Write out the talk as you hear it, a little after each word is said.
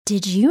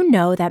Did you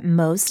know that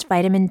most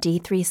vitamin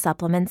D3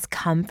 supplements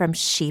come from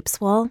sheep's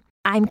wool?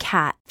 I'm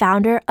Kat,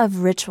 founder of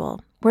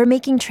Ritual. We're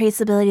making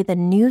traceability the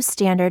new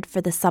standard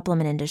for the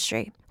supplement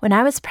industry. When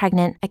I was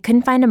pregnant, I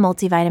couldn't find a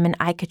multivitamin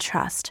I could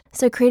trust,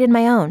 so I created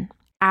my own.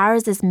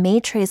 Ours is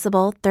made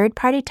traceable,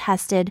 third-party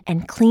tested,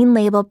 and clean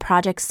label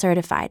project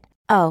certified.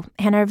 Oh,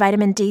 and our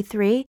vitamin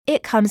D3,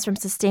 it comes from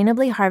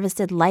sustainably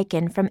harvested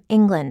lichen from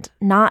England,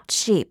 not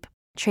sheep.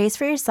 Trace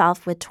for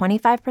yourself with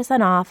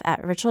 25% off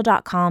at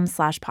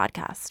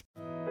ritual.com/podcast.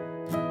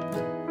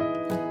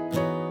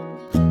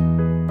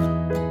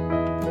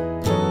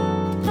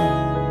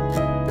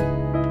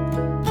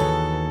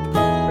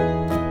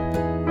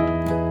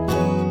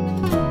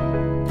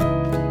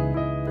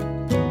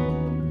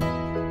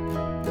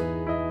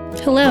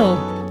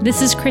 Hello,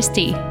 this is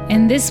Christy,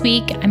 and this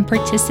week I'm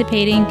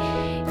participating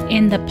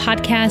in the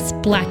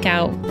podcast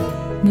Blackout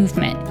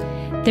movement.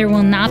 There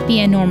will not be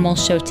a normal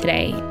show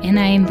today, and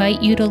I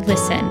invite you to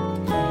listen.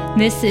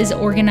 This is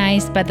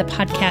organized by the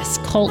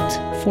podcast Cult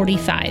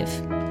 45.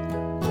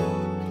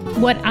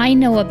 What I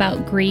know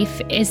about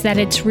grief is that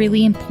it's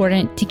really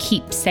important to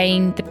keep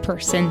saying the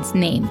person's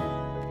name,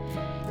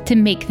 to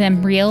make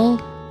them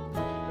real,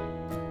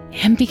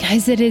 and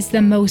because it is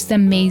the most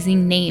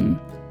amazing name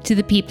to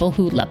the people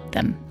who love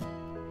them.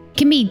 It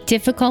can be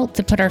difficult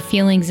to put our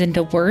feelings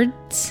into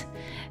words,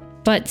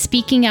 but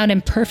speaking out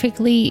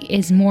imperfectly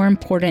is more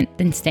important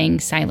than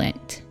staying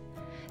silent.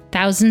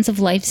 Thousands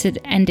of lives had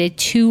ended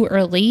too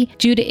early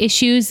due to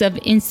issues of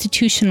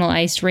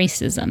institutionalized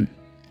racism.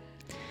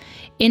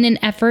 In an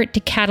effort to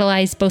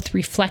catalyze both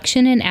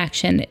reflection and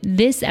action,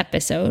 this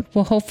episode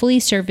will hopefully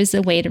serve as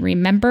a way to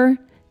remember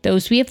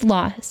those we have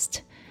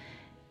lost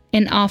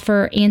and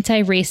offer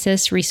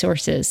anti-racist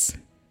resources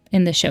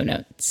in the show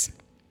notes.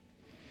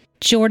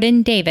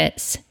 Jordan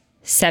Davis,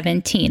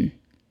 17.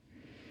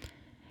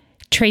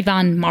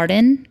 Trayvon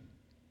Martin,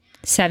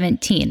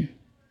 17.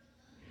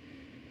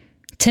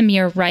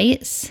 Tamir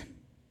Rice,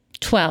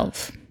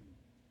 12.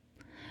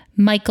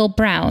 Michael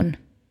Brown,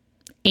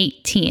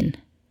 18.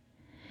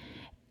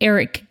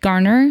 Eric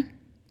Garner,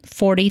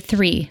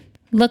 43.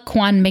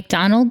 Laquan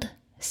McDonald,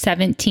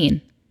 17.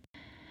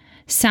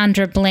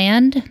 Sandra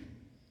Bland,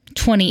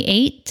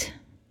 28.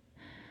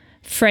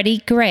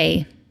 Freddie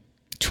Gray,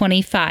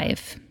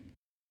 25.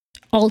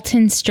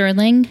 Alton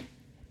Sterling,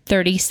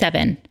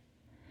 37.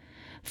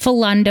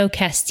 Philando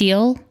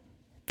Castile,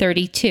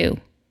 32.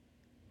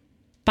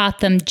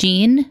 Botham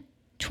Jean,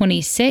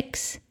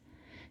 26.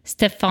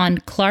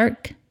 Stephon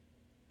Clark,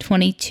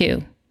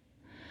 22.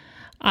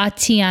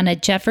 Atiana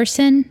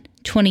Jefferson,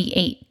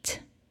 28.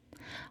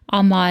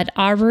 Ahmaud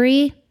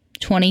Arbery,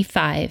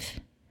 25.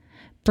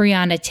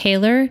 Breonna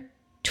Taylor,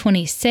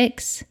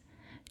 26.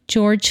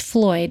 George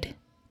Floyd,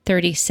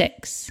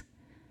 36.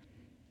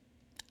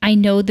 I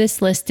know this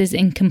list is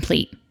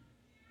incomplete,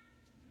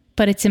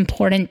 but it's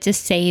important to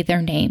say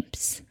their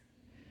names.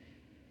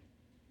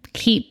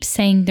 Keep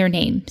saying their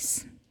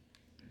names.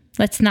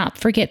 Let's not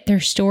forget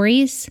their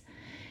stories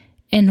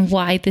and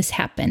why this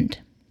happened.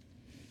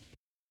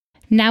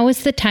 Now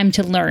is the time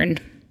to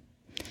learn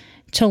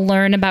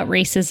about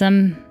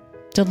racism,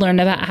 to learn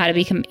about how to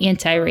become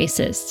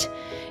anti-racist.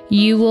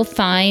 You will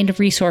find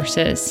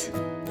resources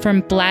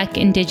from Black,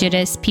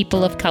 Indigenous,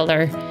 people of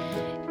color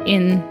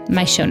in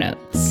my show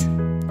notes.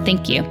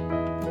 Thank you.